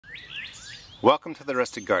Welcome to the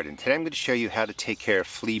Rustic Garden. Today I'm going to show you how to take care of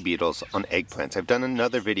flea beetles on eggplants. I've done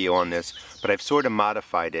another video on this, but I've sort of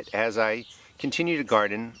modified it. As I continue to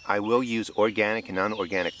garden, I will use organic and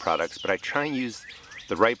non-organic products, but I try and use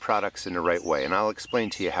the right products in the right way, and I'll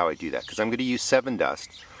explain to you how I do that. Because I'm going to use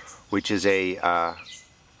 7-Dust, which is a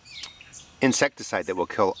insecticide that will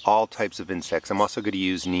kill all types of insects. I'm also going to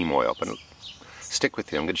use neem oil, but stick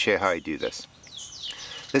with me. I'm going to show you how I do this.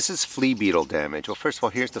 This is flea beetle damage. Well, first of all,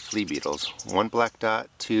 here's the flea beetles. 1 black dot,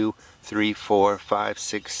 2, 3, 4, 5,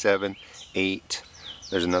 6, 7, 8.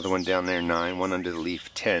 There's another one down there, 9. One under the leaf,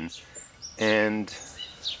 10. And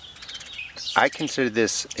I consider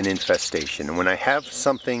this an infestation. And when I have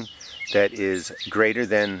something that is greater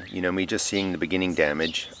than, me just seeing the beginning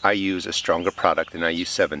damage, I use a stronger product, and I use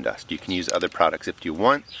 7-Dust. You can use other products if you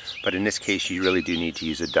want, but in this case you really do need to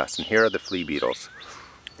use a dust. And here are the flea beetles.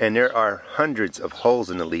 And there are hundreds of holes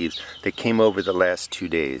in the leaves that came over the last 2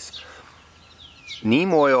 days.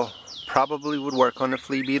 Neem oil probably would work on the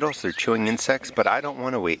flea beetles. They're chewing insects, but I don't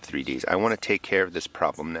want to wait 3 days. I want to take care of this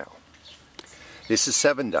problem now. This is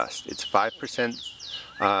 7-Dust. It's 5%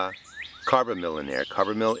 carbamyl in there.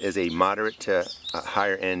 Carbamyl is a moderate to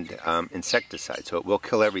higher end insecticide, so it will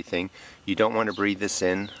kill everything. You don't want to breathe this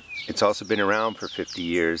in. It's also been around for 50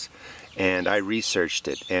 years. And I researched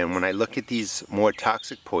it, and when I look at these more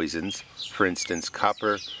toxic poisons, for instance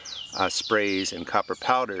copper sprays and copper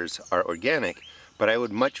powders are organic, but I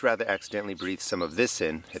would much rather accidentally breathe some of this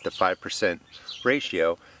in at the 5%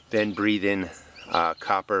 ratio than breathe in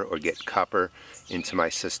copper or get copper into my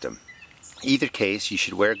system. Either case, you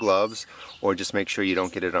should wear gloves or just make sure you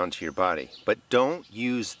don't get it onto your body. But don't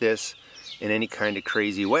use this in any kind of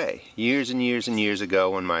crazy way. Years and years and years ago,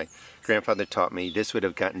 when my grandfather taught me, this would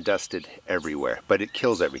have gotten dusted everywhere, but it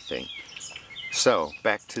kills everything. So,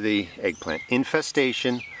 back to the eggplant.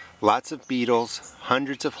 Infestation, lots of beetles,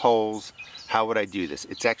 hundreds of holes. How would I do this?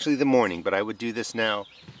 It's actually the morning, but I would do this now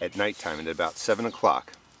at nighttime at about 7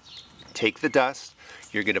 o'clock. Take the dust,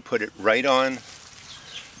 you're going to put it right on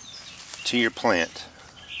to your plant.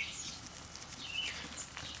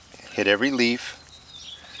 Hit every leaf,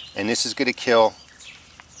 and this is going to kill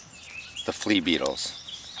the flea beetles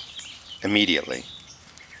immediately.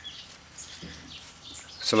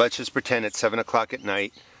 So let's just pretend it's 7 o'clock at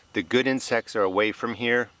night. The good insects are away from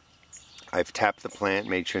here. I've tapped the plant,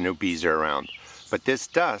 made sure no bees are around. But this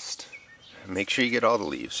dust, make sure you get all the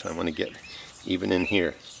leaves. I want to get even in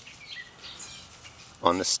here.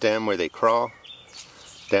 On the stem where they crawl,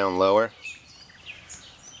 down lower.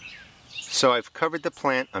 So I've covered the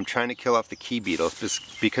plant. I'm trying to kill off the key beetles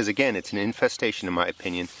because again, it's an infestation in my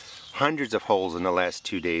opinion. Hundreds of holes in the last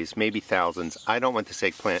 2 days, maybe thousands. I don't want this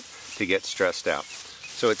eggplant to get stressed out.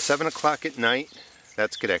 So at 7 o'clock at night,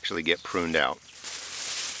 that's going to actually get pruned out.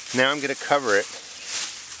 Now I'm going to cover it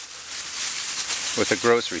with a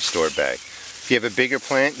grocery store bag. If you have a bigger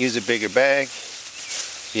plant, use a bigger bag.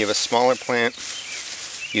 If you have a smaller plant,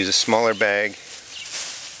 use a smaller bag.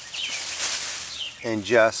 And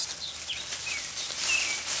just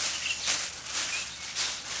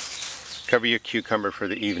cover your cucumber for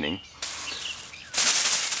the evening.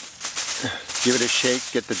 Give it a shake,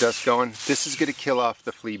 get the dust going. This is going to kill off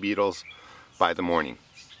the flea beetles by the morning.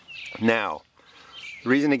 Now, the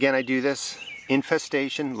reason again I do this,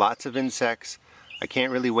 infestation, lots of insects. I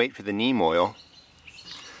can't really wait for the neem oil.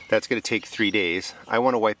 That's going to take 3 days. I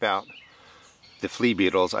want to wipe out the flea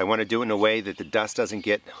beetles. I want to do it in a way that the dust doesn't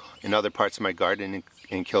get in other parts of my garden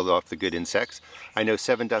and kill off the good insects. I know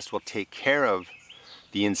 7-Dust will take care of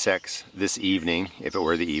the insects this evening, if it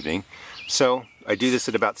were the evening. So I do this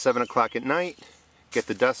at about 7 o'clock at night, get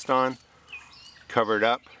the dust on, cover it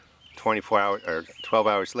up, 24 hours or 12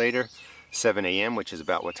 hours later, 7 a.m., which is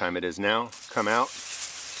about what time it is now, come out,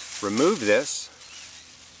 remove this,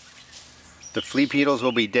 the flea beetles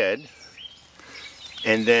will be dead,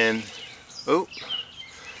 and then,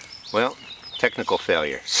 technical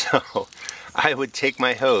failure. So I would take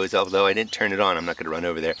my hose, although I didn't turn it on, I'm not going to run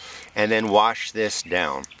over there, and then wash this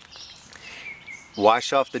down.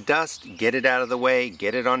 Wash off the dust, get it out of the way,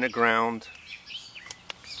 get it on the ground,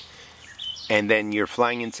 and then your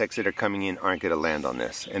flying insects that are coming in aren't going to land on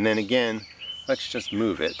this. And then again, let's just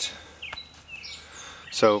move it.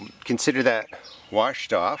 So consider that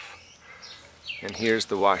washed off, and here's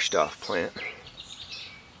the washed off plant.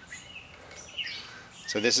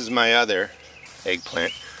 So this is my other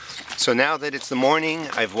eggplant. So now that it's the morning,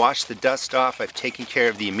 I've washed the dust off, I've taken care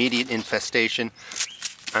of the immediate infestation,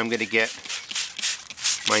 I'm going to get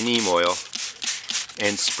my neem oil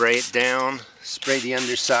and spray it down, spray the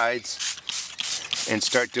undersides, and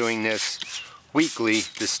start doing this weekly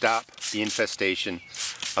to stop the infestation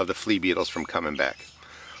of the flea beetles from coming back.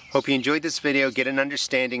 Hope you enjoyed this video. Get an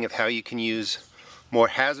understanding of how you can use more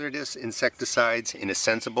hazardous insecticides in a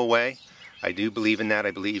sensible way. I do believe in that.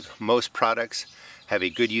 I believe most products have a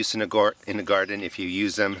good use in the garden if you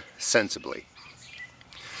use them sensibly.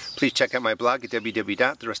 Please check out my blog at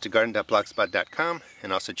www.therustedgarden.blogspot.com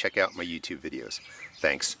and also check out my YouTube videos.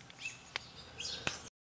 Thanks.